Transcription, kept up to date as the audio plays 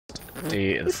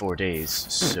the 4 days,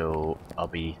 so I'll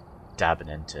be dabbing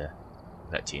into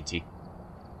that TNT.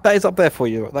 That is up there for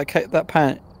you. That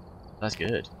pan. That's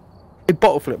good. A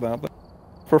bottle flip that.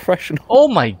 Professional. Oh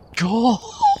my god!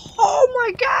 Oh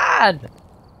my god!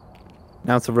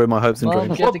 Now to ruin my hopes and Mom,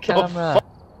 dreams. get the camera.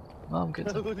 Mom, get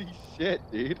the... Holy shit,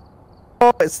 dude.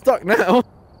 Oh, it's stuck now.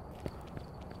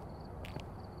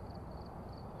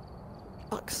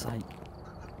 Fuck's sake.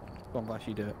 Go on, Flash,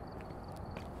 you do it.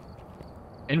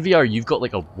 In VR, you've got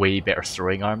like a way better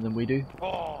throwing arm than we do.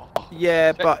 Oh,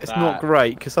 Yeah, but it's not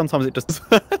great because sometimes it just.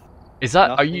 Is that?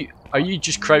 Nothing. Are you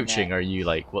just crouching? Or are you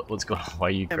like what's going on? Why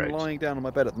are you I'm crouching? lying down on my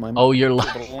bed at the moment. Oh, you're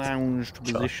Sort of a lounged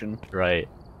position, right.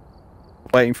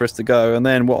 waiting for us to go. And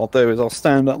then what I'll do is I'll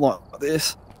stand up like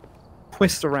this,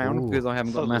 twist around Ooh. because I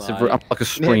haven't got a So massive. light. I'm like a the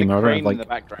streamer. I don't crane have, like. in the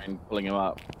background pulling him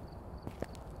up.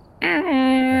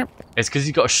 It's because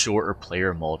he's got a shorter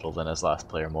player model than his last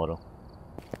player model.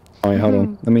 Alright, hold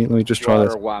on. Let me just You try are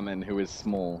this. a woman who is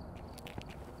small.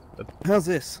 How's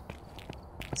this?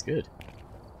 It's good.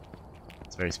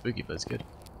 It's very spooky, but it's good.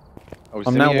 Oh,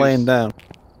 I'm now laying down.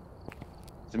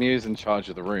 Samu's in charge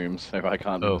of the room, so I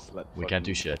can't. Oh, just let we can't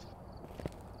do shit.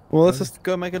 Well, let's just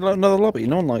go make another lobby.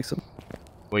 No one likes them.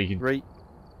 Well, you can. 3,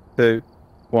 2,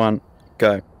 1,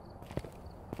 go.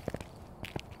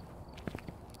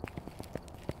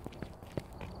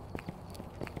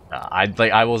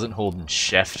 I wasn't holding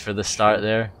shift for the start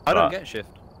there. I don't but get shift.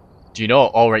 Do you know?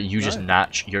 All right, you No.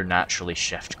 just you're naturally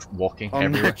shift walking I'm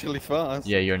everywhere. naturally fast.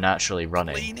 Yeah, you're naturally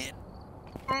running. Lean in.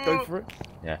 Go for it.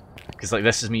 Yeah, because like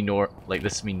this is me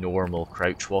normal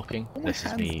crouch walking. What are my This is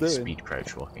hands me doing? speed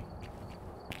crouch walking.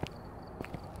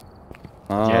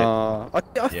 I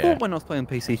Yeah. thought when I was playing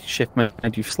PC, shift made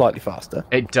you slightly faster.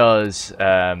 It does.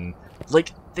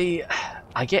 Like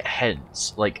I get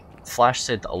hints. Like Flash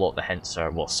said that a lot of the hints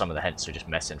are some of the hints are just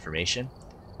misinformation.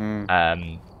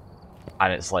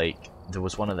 And it's like there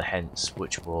was one of the hints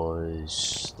which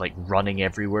was like running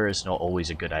everywhere is not always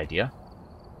a good idea.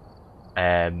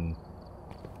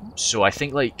 So I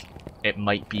think like it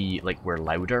might be like we're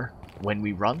louder when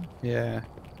we run. Yeah.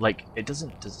 Like does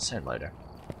it sound louder?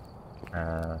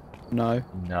 No.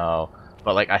 No.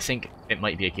 But like I think it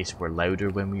might be a case of we're louder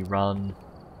when we run.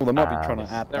 Well, they might be trying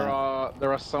to add There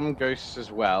are some ghosts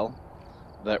as well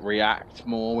that react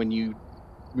more when you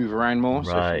move around more.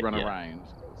 So if Right, you run yeah. around,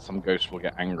 some ghosts will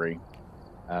get angry.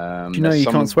 Do you know you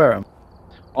can't swear at them?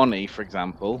 Oni, for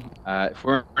example, if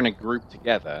we're in a group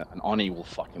together, an Oni will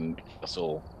fucking kill us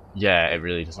all. Yeah, it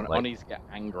really doesn't like. Onis get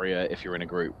angrier if you're in a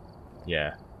group.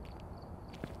 Yeah.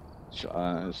 It's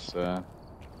so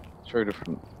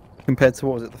different. Compared to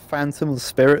what was it, the Phantom or the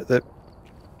Spirit that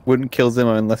wouldn't kill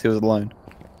Zimmer unless he was alone.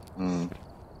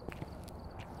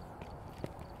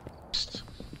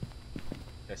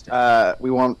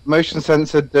 We want motion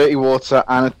sensor, dirty water,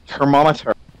 and a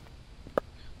thermometer.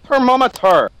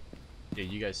 Thermometer! Yeah,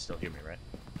 you guys still hear me, right?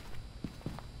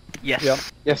 Yes. Yep.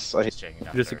 Yes, I Just checking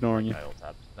out Just there. ignoring you. I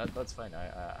alt-tabbed. That's fine.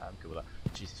 I'm cool with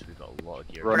that. Jesus, we've got a lot of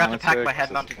gear. Right. Forgot to pack my Romantic,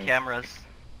 head-mounted system. cameras.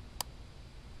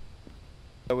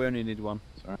 Oh, we only need one.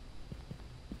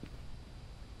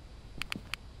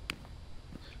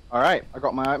 Alright, I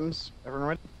got my items. Everyone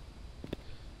ready?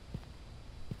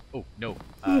 Oh no.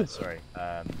 Sorry.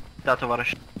 Delta water.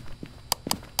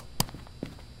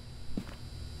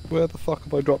 Where the fuck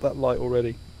have I dropped that light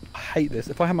already? I hate this.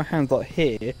 If I have my hands like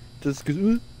here, just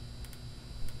goes.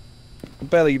 I'm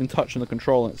barely even touching the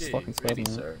control and it's fucking ready,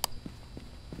 spazzing out. sir.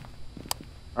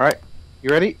 Alright, you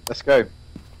ready? Let's go. So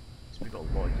we've got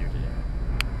a lot of gear today.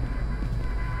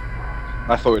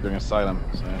 I thought we were doing asylum,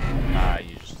 so.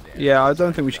 You just. Yeah, I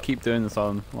don't think we should keep doing this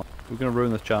on. We're gonna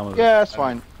ruin this charm of it. Yeah, that's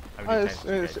fine. How many times It's,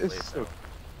 have you it's, guys it's played still. now?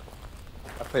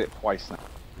 I played it twice now. Oh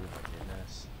my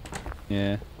goodness.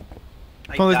 Yeah.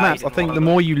 I It's one of those died maps, I in think one the of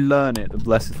more you learn it, the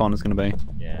less fun it's gonna be.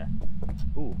 Yeah.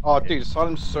 Ooh. Oh, okay. dude,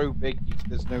 Asylum's so big,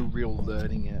 there's no real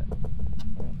learning it.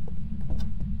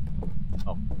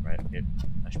 Oh, right. Okay.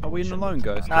 Are we in the lone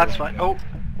ghost? them. That's fine. Oh.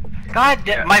 God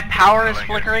damn, my power is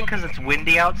flickering because it's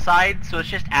windy outside, so it's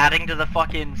just adding to the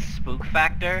fucking spook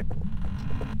factor.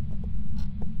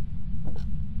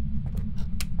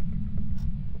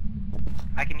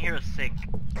 I can hear a sink.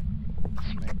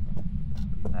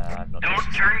 I'm not.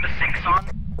 Don't turn the sinks on.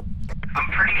 I'm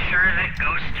pretty sure that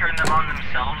ghosts turn them on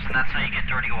themselves, and that's how you get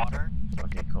dirty water.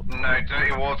 Okay, cool. No,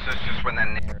 dirty water's just when they're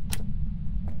near.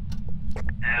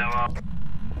 Well,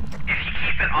 if you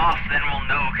keep it off, then we'll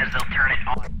know because they'll turn it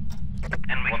on,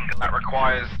 and we can go. That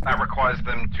requires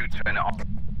them to turn it on.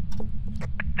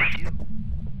 They do.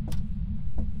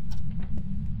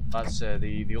 That's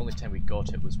the only time we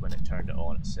got it was when it turned it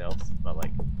on itself. But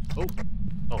like, oh,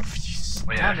 Oh, jeez.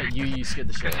 Well, yeah. Damn it, you scared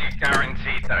the shit Because out of you me.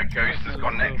 guaranteed that a ghost has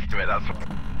gone next to it, that's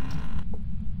all.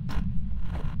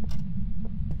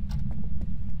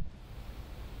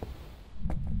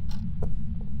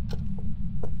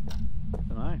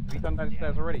 Have you done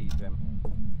downstairs already, Tim?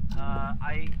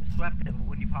 I swept it, but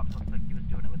Windy Pops looked like he was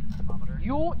doing it with the thermometer.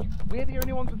 We're the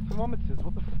only ones with thermometers,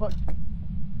 what the fuck?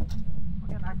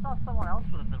 Again, I saw someone else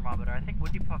with a thermometer. I think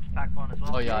Windy Pops packed one as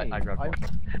well. Oh yeah, I grabbed one.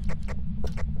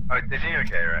 Oh, is he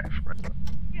okay, Rex?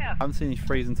 Yeah. I haven't seen any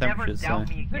freezing Never temperatures, so... doubt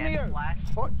me again, Zinio, Flash.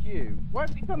 fuck you. Why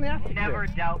haven't you done the attic? Never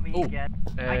doubt me Oh, again.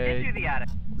 I did do the attic.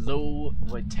 Low,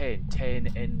 like 10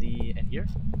 in here.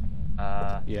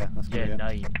 Yeah, that's Yeah, good.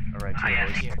 9 around Ah, here, yes,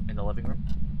 boys, here. in the living room.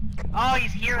 Oh,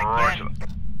 he's here again.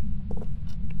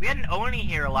 We had an Oni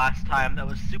here last time that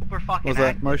was super fucking Was that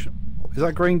active. motion? Is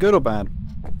that green good or bad?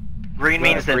 Green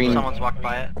means that green. someone's walked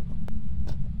by it.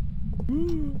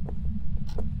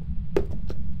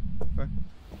 Okay.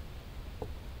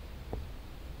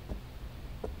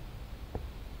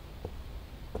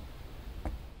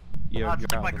 Yeah, Oh, it's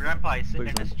like my grandpa. He's sitting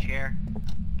in Please his chair.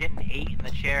 Getting 8 in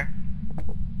the chair.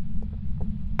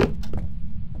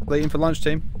 Late in for lunch,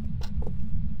 team.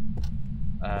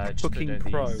 Just put Cooking down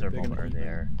Pro, the they're gonna thermometer eat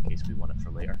there in case we want it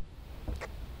for later.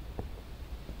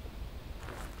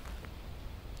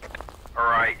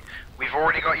 Alright, we've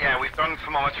already got, yeah, we've done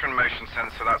thermometer and motion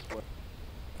sensor, that's what.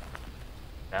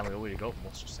 Damn, we already got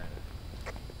monster center.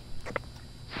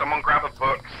 Someone grab a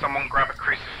book, someone grab a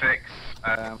crucifix,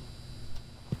 Got a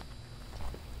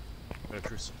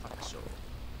crucifix, so...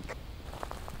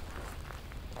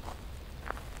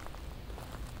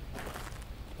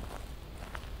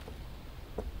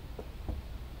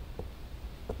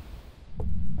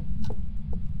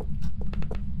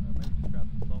 Maybe just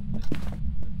grab some salt.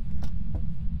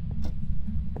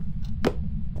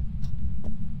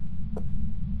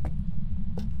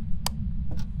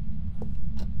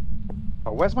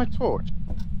 Oh, where's my torch?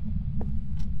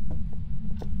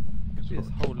 This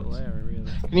whole little area,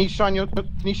 really. Can you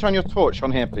shine your torch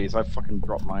on here, please? I fucking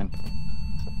dropped mine.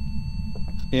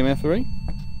 EMF 3?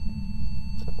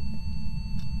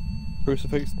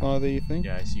 Crucifix by the thing?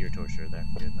 Yeah, I see your torture there.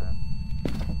 Good, man.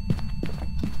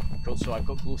 Cool, so I've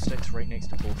got glow sticks right next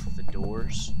to both of the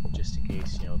doors, just in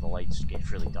case, you know, the lights get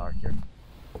really dark here.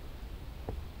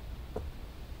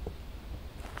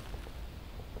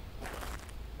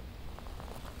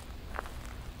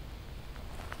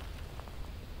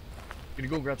 Gonna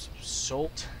go grab some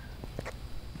salt.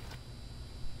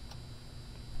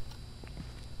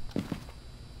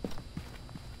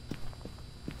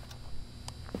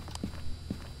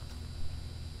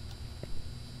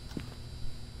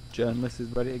 Journalist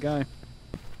is ready to go.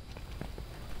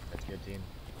 That's good, team.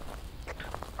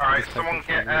 Alright, Just someone take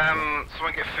get it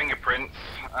someone get fingerprints,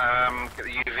 get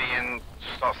the UV and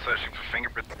start searching for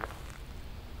fingerprints.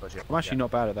 Gotcha. I'm actually Yeah.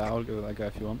 not bad at that. I'll give it that go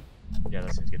if you want. Yeah,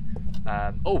 that seems good.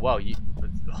 Oh wow,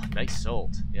 oh, nice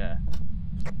salt. Yeah.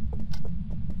 I'm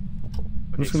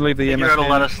Okay, just gonna leave the You're EMF gonna in,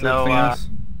 let us so know, everything else.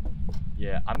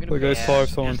 Yeah, I'm gonna. There goes Yeah, 5,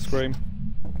 someone just- scream.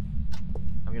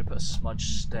 I'm gonna put a smudge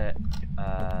stick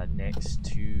next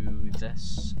to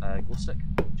this glow stick,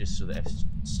 just so that if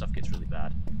stuff gets really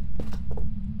bad.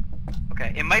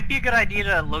 Okay, it might be a good idea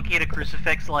to locate a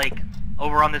crucifix, like,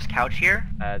 over on this couch here.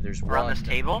 There's Or one on this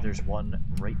table? There's one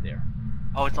right there.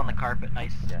 Oh, it's on the carpet.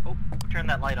 Nice. Yeah. Oh, turn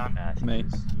that light on. I think Me. it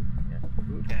was you. Yeah.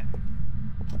 Okay.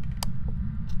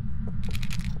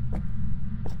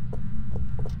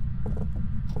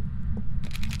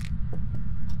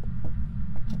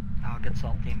 Oh, good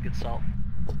salt, team. Good salt.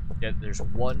 Yeah, there's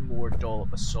one more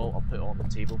dollop of salt. I'll put it on the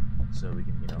table so we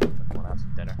can, you know, if we want to have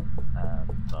some dinner.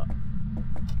 But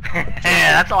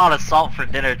Yeah, that's a lot of salt for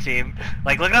dinner, team.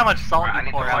 Like, look at how much salt Right, I you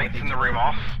need the pour out. lights in the room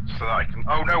off so that I can.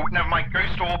 Oh no, never mind.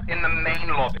 Ghost orb in the main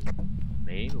lobby.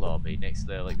 main lobby next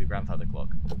to the grandfather clock.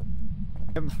 I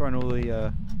haven't thrown all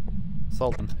the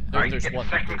salt in. Alright, There's get the one.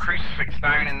 second crucifix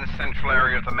down in the central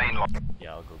area of the main lobby.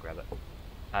 Yeah, I'll go grab it.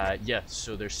 Yeah,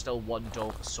 so there's still one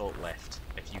dollop of salt left.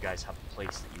 If you guys have a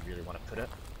place that you really want to put it.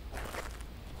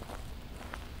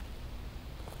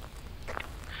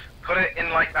 Put it in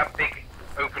like that big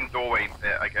open doorway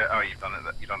bit. I get. Oh, you've done it.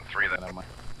 You've done 3 then. Never mind.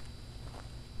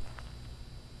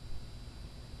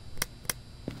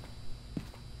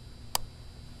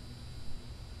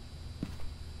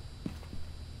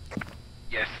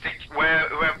 Yeah, stick.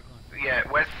 Yeah,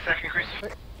 where's the second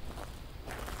crucifix?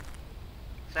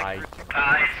 Second, It's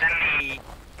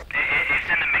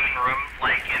in the main room,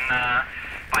 like in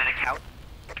by the couch.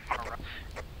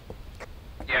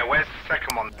 Yeah, where's the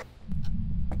second one?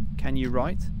 Can you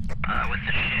write? With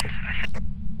the shit.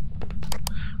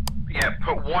 Yeah,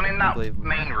 put one in that Unbelievable.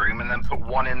 main room and then put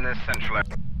one in the central area.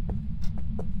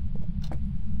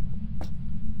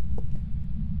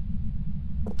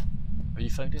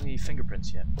 found any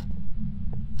fingerprints yet?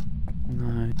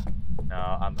 No. No,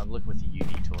 I'm looking with the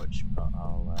UV torch, but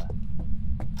I'll.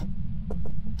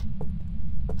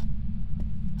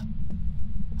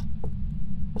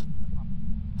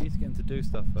 Need to get him to do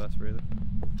stuff first, really.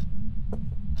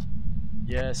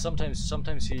 Yeah,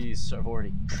 sometimes he's sort of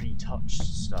already pre-touched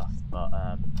stuff, but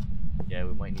yeah,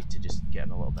 we might need to just get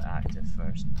him a little bit active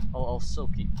first. I'll still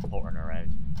keep pottering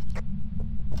around.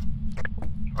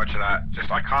 Roger that.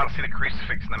 Just, I can't see the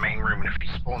crucifix in the main room, and if he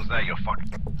spawns there, you're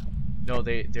fucked. No,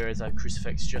 there is a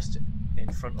crucifix just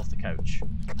in front of the couch.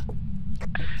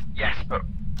 Yes, but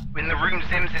in the room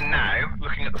Zim's in now,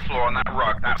 looking at the floor on that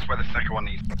rug, that's where the second one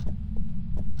needs.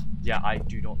 Yeah, I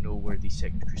do not know where the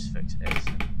second crucifix is.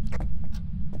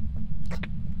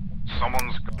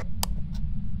 Someone's got...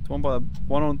 It's one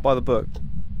by the book.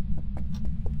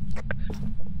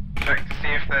 Check to see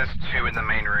if there's two in the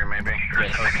main room, maybe.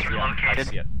 Yes, yeah, I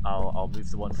see it. I'll move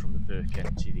the one from the book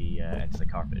into the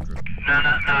carpeted room. No,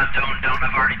 don't.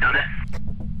 I've already done it.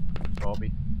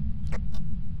 Robbie.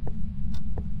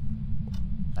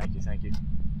 Thank you.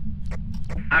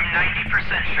 I'm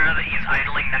 90% sure that he's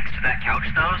idling next to that couch,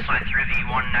 though, so I threw the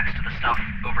one next to the stuff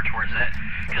over towards it.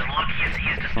 Because look,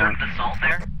 he's disturbed the salt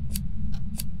there.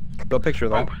 Got a picture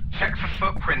of that. Oh, check for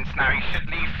footprints now. He should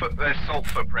leave salt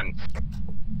footprints.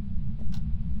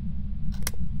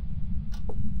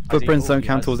 Footprints don't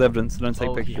count towards evidence, so don't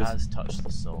take pictures. He has touched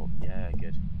the salt. Yeah,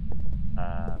 good.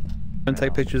 Don't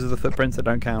take pictures of the footprints that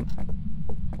don't count.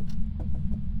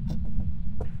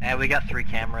 And we got 3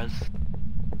 cameras.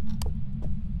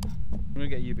 I'm gonna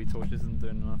get UV torch, this isn't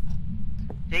doing enough.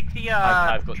 Take the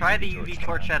I've got try the UV UV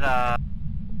torch torch at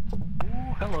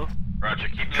Ooh, hello. Roger,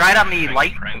 keep Try it on the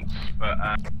light. Prints, but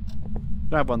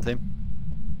Grab one, team.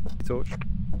 UV torch.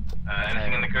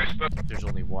 anything in the ghost book? There's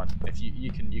only one. If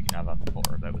you can have a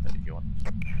potter about with it if you want.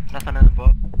 Nothing in the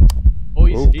book. Oh,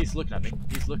 he's looking at me.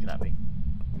 He's looking at me.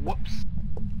 Whoops.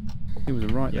 He was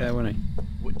right there, wasn't he?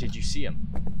 What, did you see him?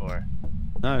 Or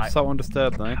No, someone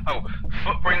disturbed though. Oh,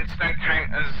 footprints don't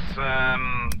count as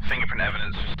fingerprint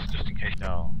evidence, just in case.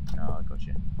 no, I got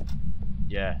you.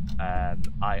 Yeah,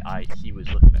 he was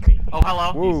looking at me. Oh,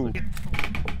 hello. Whoa.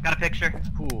 Got a picture.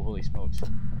 Ooh, holy smokes.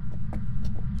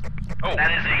 Oh,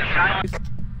 That is a child.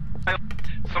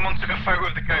 Someone took a photo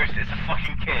of the ghost. It's a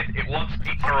fucking kid. It wants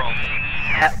pizza rolls.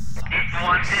 Yep. It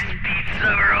wants its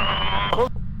pizza roll.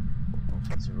 No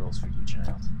pizza rolls for you,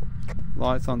 child.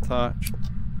 Lights on touch.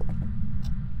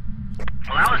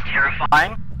 Well, that was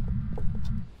terrifying.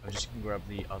 I'm just gonna grab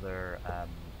the other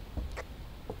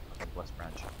west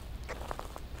branch.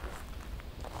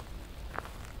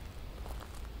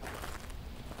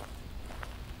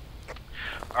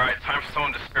 Alright, time for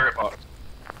someone to spirit box.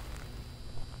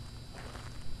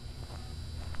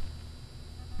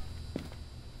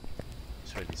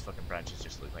 Sorry, these fucking branches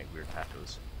just look like weird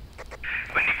tacos.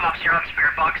 Wendy Pops, you're on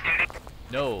spirit box duty?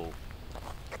 No.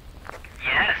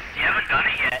 Yes, you haven't done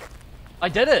it yet. I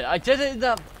did it in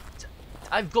that...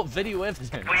 I've got video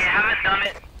evidence. Well, you haven't done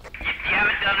it. You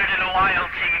haven't done it in a while,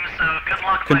 team, so good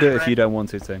luck, Can my do it friend. if you don't want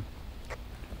to, Tim.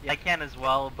 Yeah, I can as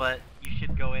well, but you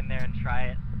should go in there and try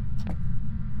it.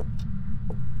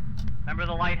 Remember,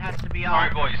 the light has to be on.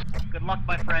 Alright, boys. Good luck,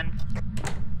 my friend.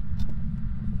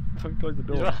 Don't close the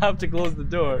door. You don't have to close the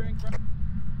door.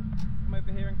 Come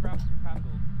over here and grab some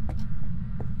candles.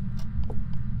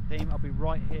 Team, I'll be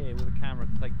right here with a camera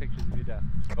to take pictures of your death.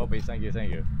 Robbie, thank you.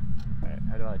 Right,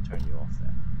 how do I turn you off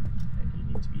then? You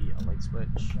need to be a light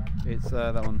switch. It's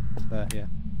that one. There, yeah.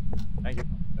 Thank you.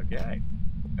 Okay,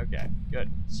 good.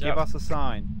 So, Give us a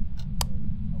sign.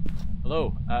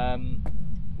 hello,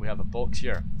 we have a box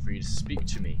here for you to speak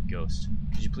to me, Ghost.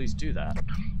 Could you please do that?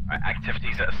 Right,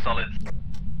 activities at a solid.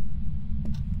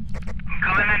 I'm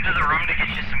coming into the room to get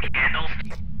you some candles.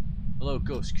 Hello,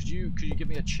 Ghost. Could you give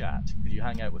me a chat? Could you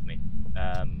hang out with me?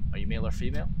 Are you male or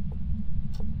female?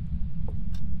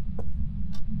 Are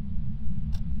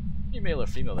you male or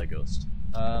female there, Ghost?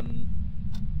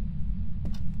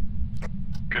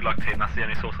 Good luck, team. That's the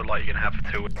only source of light you're gonna have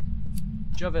for 2 weeks.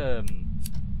 Do you have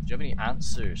any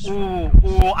answers? Ooh,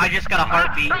 I just got a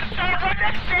heartbeat. The sword's right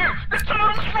next to you! The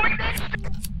sword's right next to you!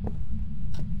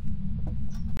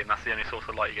 And that's the only source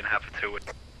of light you're gonna have for 2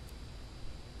 weeks.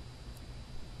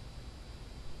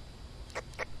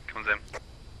 Comes in.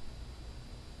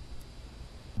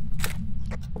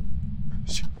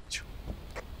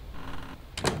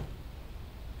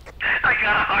 I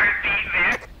got a heartbeat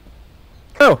there.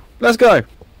 Oh, let's go.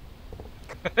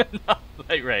 No,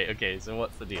 like, right, okay, so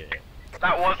what's the deal here?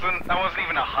 That wasn't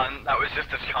even a hunt. That was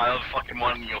just a child fucking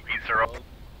wanting your pizza roll.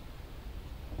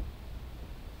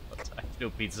 I have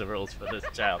no pizza rolls for this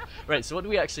child. Right, so what do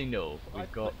we actually know?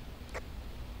 We've got...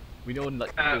 We know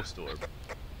like ghost orb.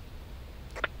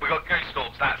 We got ghost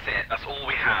orbs, that's it. That's all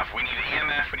we have. We need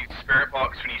EMF, we need spirit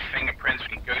box, we need fingerprints,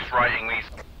 we need ghost writing, we need...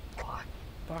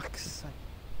 Fuck's sake.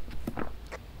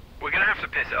 We're gonna have to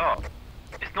piss it off.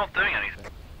 It's not doing anything.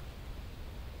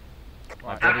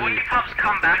 Right, Have Windy Pups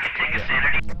come back and take a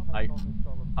sanity?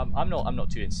 I'm not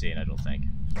too insane, I don't think.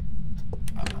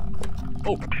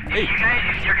 Oh, hey! You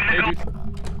guys, if you're gonna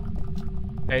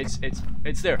Hey, go... dude.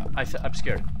 It's there. I'm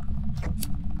scared.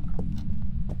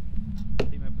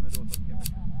 Team, open the door so I can get back.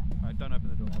 Alright, don't open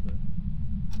the door, I'll do it.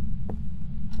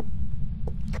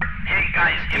 Hey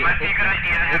guys, it might be a good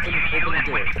idea to have open you the and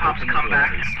door. Windy Pups Open the come door,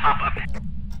 back please. and pop up.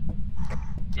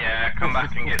 Yeah, come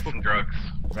back and get some drugs.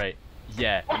 Right.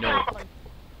 Yeah. No.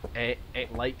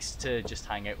 It likes to just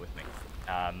hang out with me.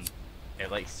 It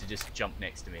likes to just jump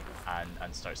next to me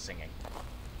and start singing.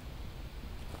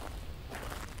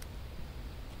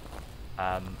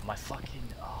 My fucking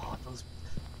those.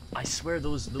 I swear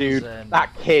those. Dude,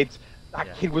 that kid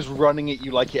was running at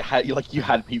you like you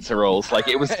had pizza rolls. Like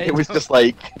it was just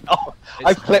like, oh,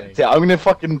 I clipped it. I'm gonna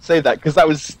fucking say that because that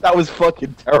was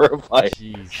fucking terrifying.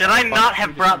 Jeez. Should I not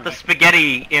have brought the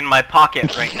spaghetti in my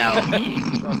pocket right now?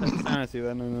 I'll take sanity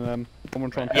then, and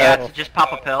someone try and Yeah, turn it to just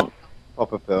pop a pill.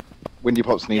 Pop a pill. Windy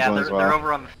Pops needs Yeah, one as they're well.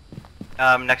 over on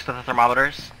the, next to the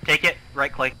thermometers. Take it,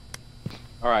 right click.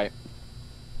 All right.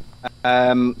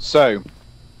 So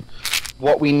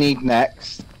what we need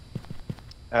next?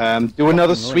 Do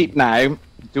another sweep now.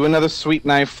 Do another sweep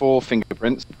now for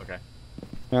fingerprints. Okay.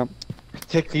 Yeah.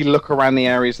 Particularly look around the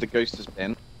areas the ghost has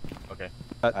been. Okay.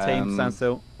 Team, stand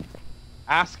still.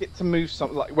 Ask it to move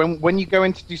something. Like when you go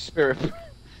in to do spirit,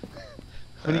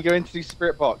 when you go in to do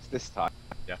spirit box this time.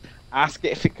 Yeah. Ask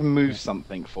it if it can move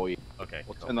something for you. Okay.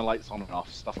 Or turn the lights on and off,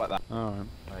 stuff like that. Alright.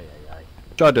 Aye.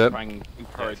 Try to do it. Try and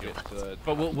encourage it to.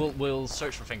 But we'll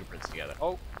search for fingerprints together.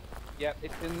 Oh, yeah,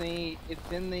 it's in the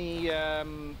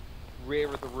rear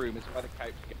of the room. It's by the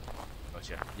couch.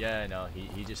 Gotcha. Yeah, no,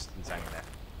 he's hanging there.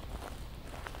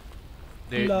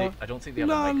 I don't think they have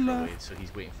a microwave, so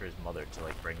he's waiting for his mother to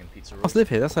like bring him pizza rolls. Let's live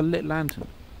here. That's a lit lantern.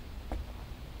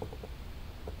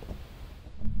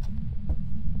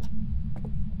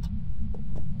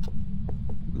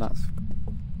 That's.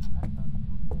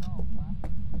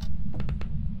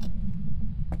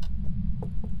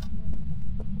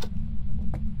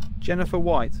 Jennifer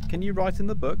White, can you write in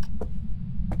the book?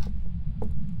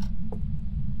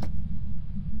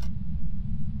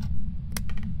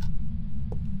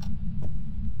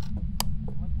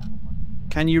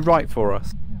 Can you write for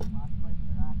us?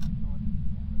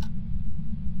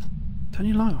 Turn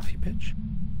your light off, you bitch.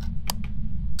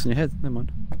 It's in your head, never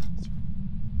mind.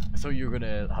 I thought you were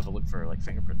gonna have a look for like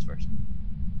fingerprints first.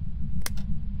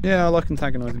 Yeah, I like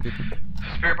antagonising people. For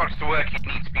spirit box to work, you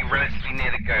need to be relatively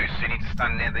near the ghost, so you need to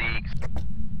stand near the...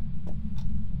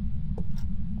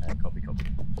 Copy.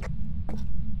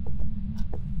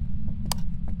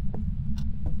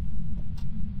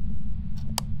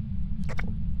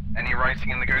 Any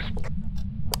writing in the ghost?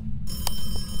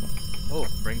 Oh,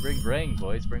 bring,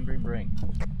 boys, bring.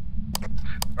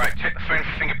 Right, check the phone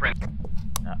for fingerprints.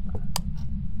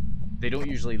 They don't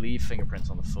usually leave fingerprints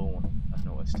on the phone, I've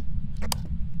noticed.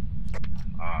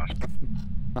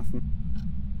 Nothing.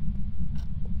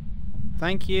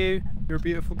 Thank you. You're a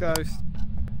beautiful ghost.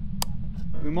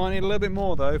 We might need a little bit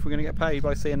more though if we're going to get paid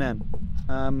by CNN.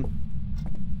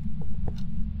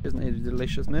 Isn't it a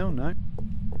delicious meal? No.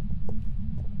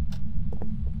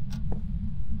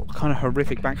 What kind of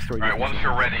horrific backstory? Right, once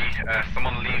you're ready,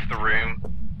 someone leave the room,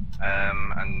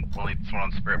 and we'll need someone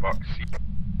on spirit box.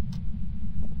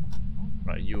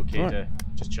 Right, are you okay to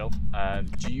just chill?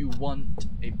 Do you want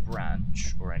a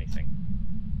branch or anything?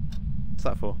 What's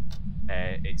that for?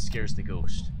 It scares the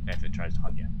ghost if it tries to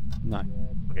hunt you. No.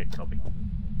 Okay, copy.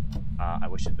 I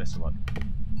wish you the best of luck.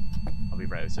 I'll be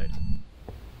right outside.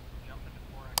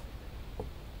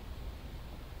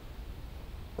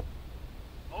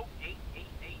 Oh, 8.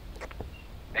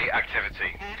 8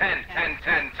 activity. 10.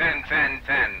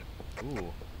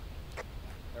 Ooh.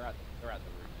 They're at the room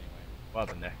anyway. What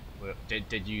happened there?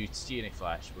 Did you see any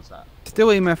flash? Was that? Still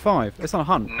EMF 5. It's not a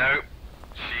hunt. No,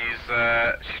 she's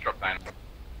dropped down.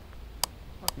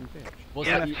 Fucking bitch. Was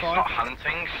Yeah, that she's not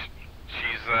hunting.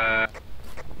 She's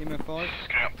EMF 5? she's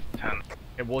going up to 10.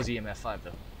 It was EMF 5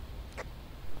 though.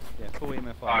 Yeah, full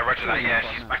EMF 5. Oh, roger that. Full Yeah, EMF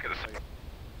 5 she's now. back at the space.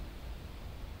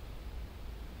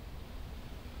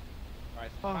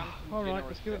 Alright,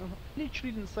 let's give it a...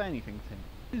 Literally didn't say anything, Tim.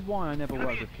 This is why I never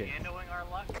work with kids. Knowing our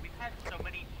luck, we've had so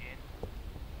many gin.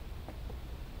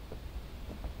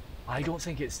 I don't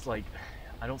think it's like,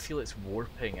 I don't feel it's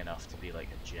warping enough to be like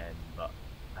a gen, but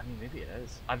I mean, maybe it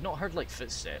is. I've not heard like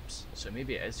footsteps, so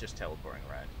maybe it is just teleporting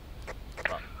around.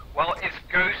 But... Well, it's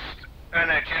ghost. No,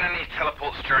 generally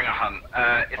teleports during a hunt.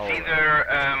 It's Oh, either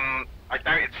I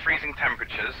doubt it's freezing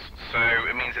temperatures, so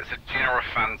it means it's a djinn or a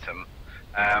phantom.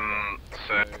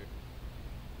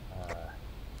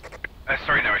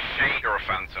 Sorry, no, a shade or a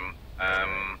phantom.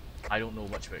 I don't know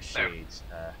much about shades.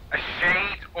 A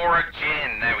shade or a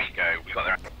djinn. There we go. We got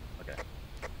there. Okay.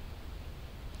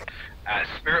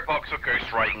 Spirit box or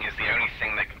ghost writing is the only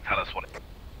thing that can tell us what it is.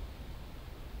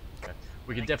 Okay.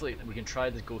 We can definitely try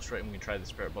the ghost writing. We can try the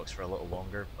spirit box for a little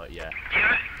longer, but yeah.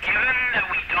 Given that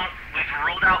we've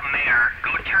ruled out Mayor,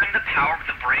 go turn the power of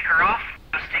the breaker off,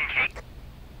 just in case.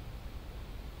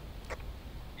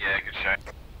 Yeah, good show.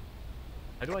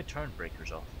 How do I turn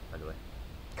breakers off, by the way?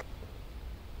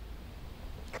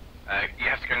 You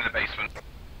have to go into the basement.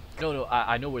 No,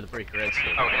 I know where the breaker is. So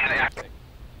Oh, in the attic.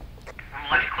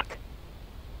 Left click.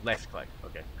 left click.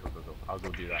 Okay, go. I'll go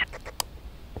do that.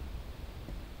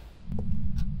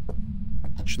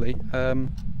 Actually,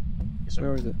 Yes, sir.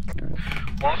 where is it? There it is.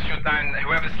 Whilst you're down,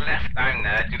 whoever's left down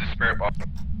there, do the spirit box.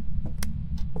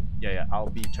 Yeah. I'll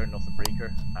be turning off the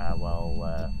breaker.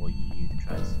 While you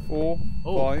tries. 4,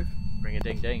 Oh. 5, Ring a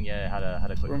ding ding. Yeah, had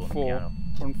a quick we're one on on the 4. piano.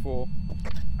 We're on 4.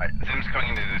 Right, Zim's coming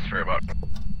into the spirit box.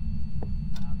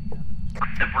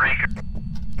 The breaker.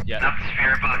 Yeah, Not the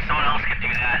spirit box. Someone else could do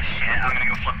that. Shit, I'm gonna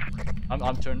go flip the breaker.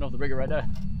 I'm turning off the breaker right now.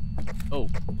 Oh,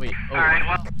 wait. Oh. Alright,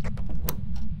 well.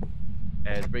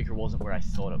 The breaker wasn't where I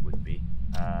thought it would be.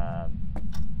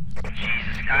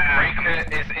 Jesus, Breaker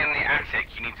is in the attic.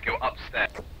 You need to go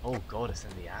upstairs. Oh god, it's in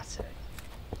the attic.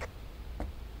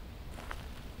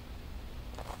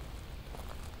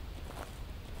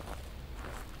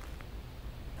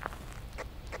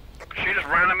 She just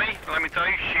ran at me. Let me tell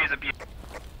you, she's a beauty.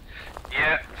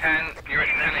 Yeah, 10. You're at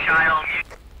 10. child.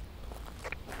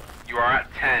 You are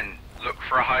at 10. Look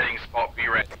for a hiding spot. Be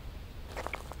ready.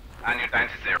 And you're down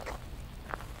to 0.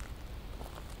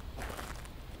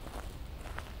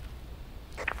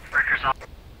 Breaker's off.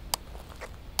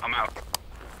 I'm out.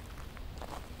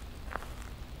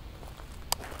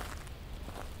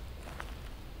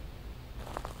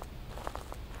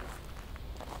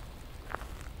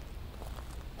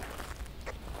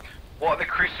 What are the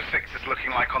crucifixes looking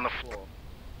like on the floor?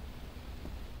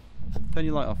 Turn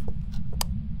your light off.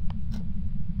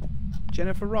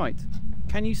 Jennifer Wright,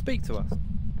 can you speak to us?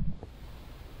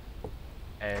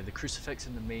 The crucifix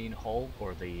in the main hall,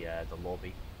 or the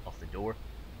lobby of the door,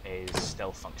 is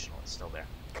still functional. It's still there.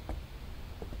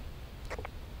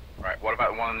 Right, what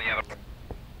about the one in the other room?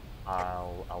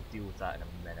 I'll deal with that in a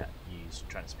minute. He's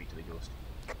trying to speak to the ghost.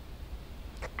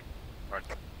 Right.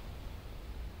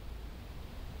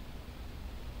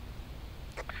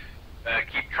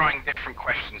 Keep trying different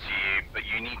questions, you, but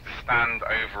you need to stand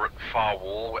over at the far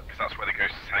wall, because that's where the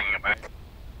ghost is hanging about.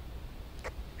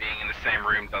 Being in the same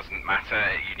room doesn't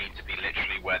matter, you need to be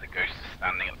literally where the ghost is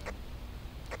standing.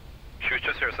 She was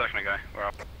just here a second ago. We're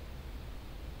up.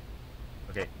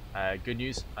 Okay. Good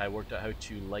news. I worked out how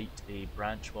to light a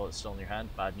branch while it's still in your hand.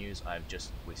 Bad news. I've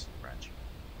just wasted the branch.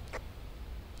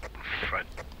 Right.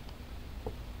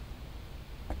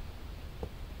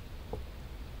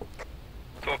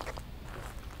 Talk.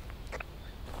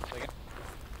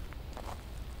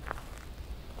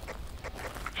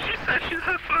 She said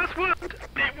her first word.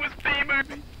 It was B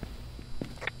movie.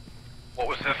 What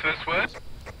was her first word?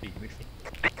 B movie.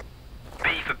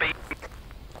 B for B.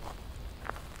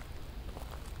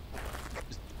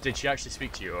 Did she actually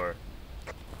speak to you, or?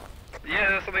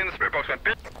 Yeah, something in the spirit box went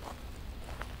B.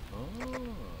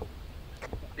 Oh.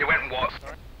 It went what?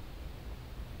 Sorry.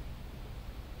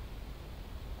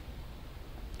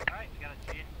 Alright, we got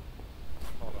a G.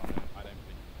 Hold on, I don't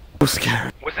think. I'm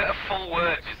scared. Was it a full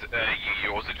word, Yuyu,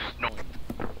 or was it just not?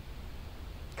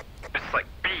 It's like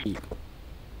B.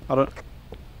 I don't.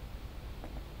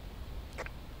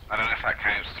 I don't know if that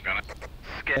counts, to be honest.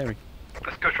 Scary.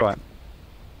 Let's go try. Right.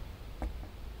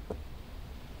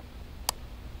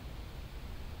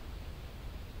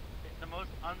 The most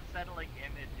unsettling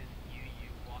image is Yuyu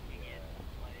walking in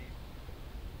place.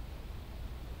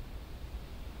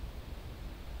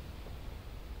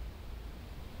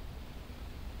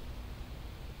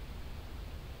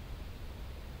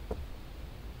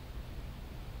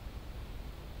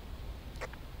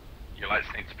 Your lights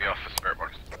need to be off for spirit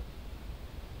box.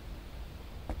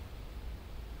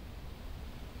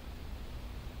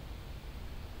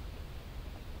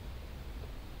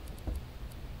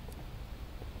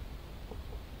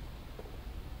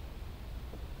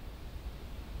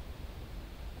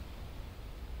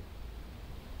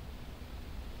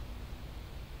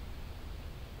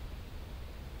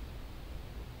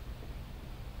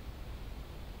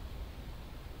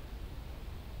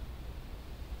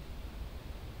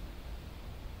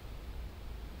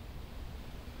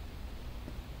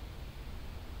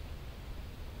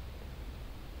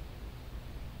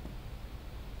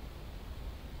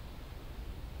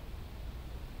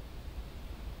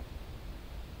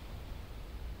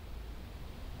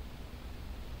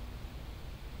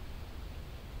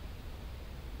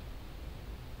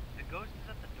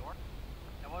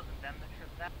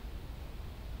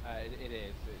 It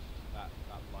is. It's just that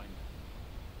line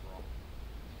from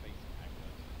facing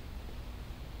outwards.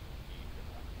 You go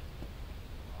back.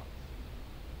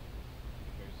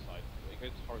 It goes side. It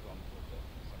goes horizontal, but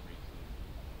for some reason.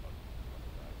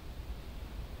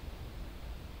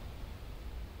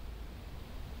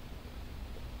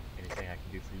 Anything I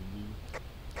can do for you?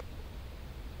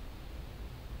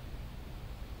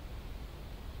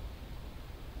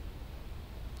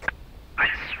 I'd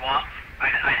swap.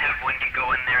 I'd have Wendy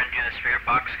go in there and do the spirit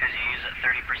box because you use it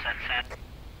 30% sand.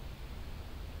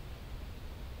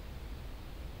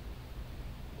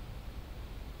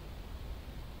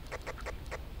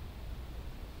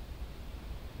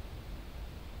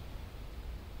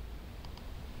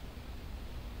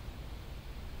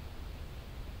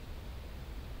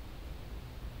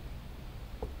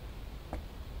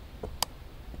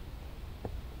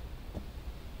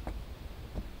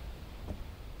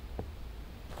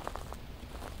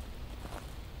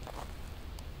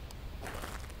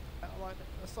 Like,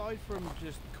 aside from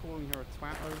just calling her a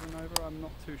twat over and over, I'm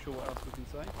not too sure what else we can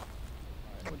say.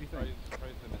 What do you think? Throw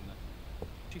them in there.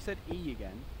 She said E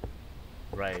again.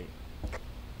 Right.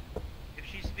 If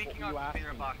she's speaking What were on you spirit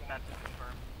asking? box, that's a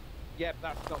confirm. Yeah,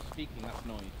 but that's not speaking, that's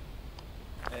noise.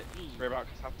 Spirit box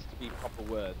has to be proper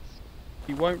words.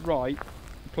 He won't write.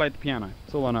 He played the piano.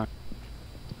 That's all I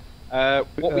know.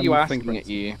 What were you asking fingerprints.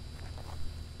 at you?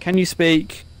 Can you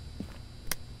speak?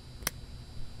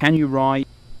 Can you write?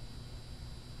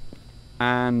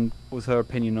 And what was her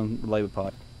opinion on the Labour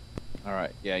Party?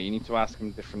 Alright, yeah, you need to ask him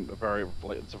different, it's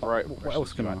a variety of What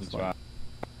else questions can I you ask, need to like?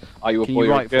 Are you a Can boy you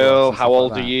or a write for us girl? and How stuff like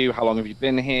old are that? you? How long have you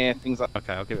been here? Things like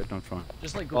Okay, I'll give it a try.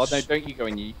 Just like go. Oh no, don't you go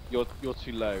in, you're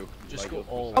too low. Just Like, go you're-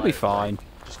 all. I'll be out, fine.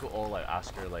 like, just go all out.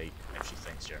 Ask her like if she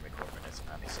thinks Jeremy Corbyn is an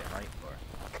anti-Semite,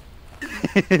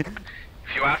 or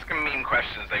If you ask them mean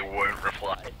questions, they won't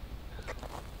reply.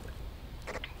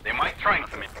 They might try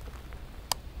to me.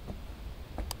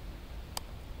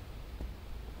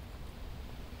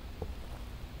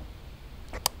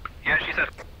 Yeah, she said.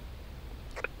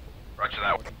 Roger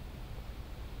that.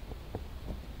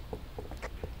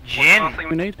 Gin? Last thing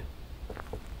We need?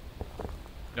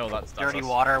 no, that's Dirty us.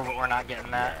 water, but we're not getting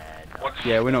that. Yeah, no. What's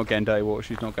Yeah, we're not getting dirty water.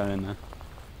 She's not going in there.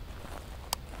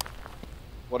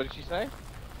 What did she say?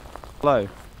 Hello.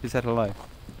 She said hello.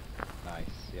 Nice,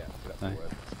 yeah, that's the No. word.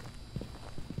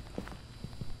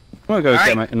 I'm gonna go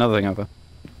Alright. get another thing over.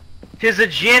 'Tis a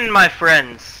gin, my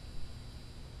friends.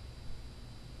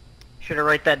 Shoulda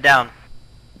write that down.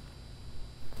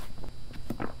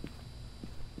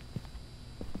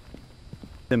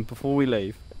 Then before we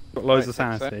leave, got loads of Right,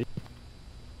 think so. sanity.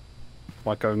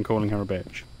 By going calling her a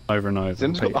bitch over and over.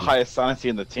 Zim's got the repeatedly. highest sanity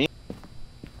in the team.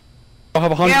 I'll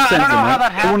have 100% Yeah, I don't know in how that.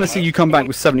 that I want to happened. see you come back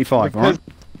with 75, alright?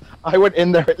 I went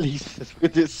in there at least.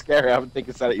 It's scary. I haven't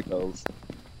taken sanity pills.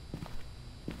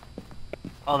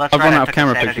 Oh, that's I've right. run I out of took a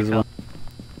camera sanity pictures as pill. well.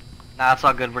 Nah, that's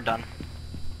all good. We're done.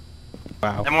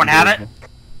 Wow. Everyone have it?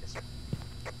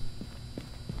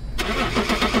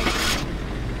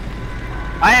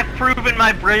 I have proven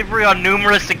my bravery on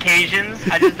numerous occasions.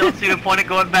 I just don't see the point of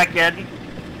going back in.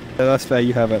 Yeah, that's fair,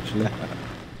 you have actually.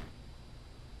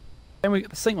 Then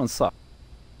the same one sucked.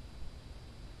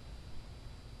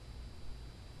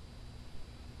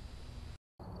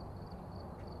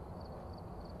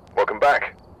 Welcome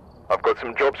back. I've got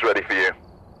some jobs ready for you.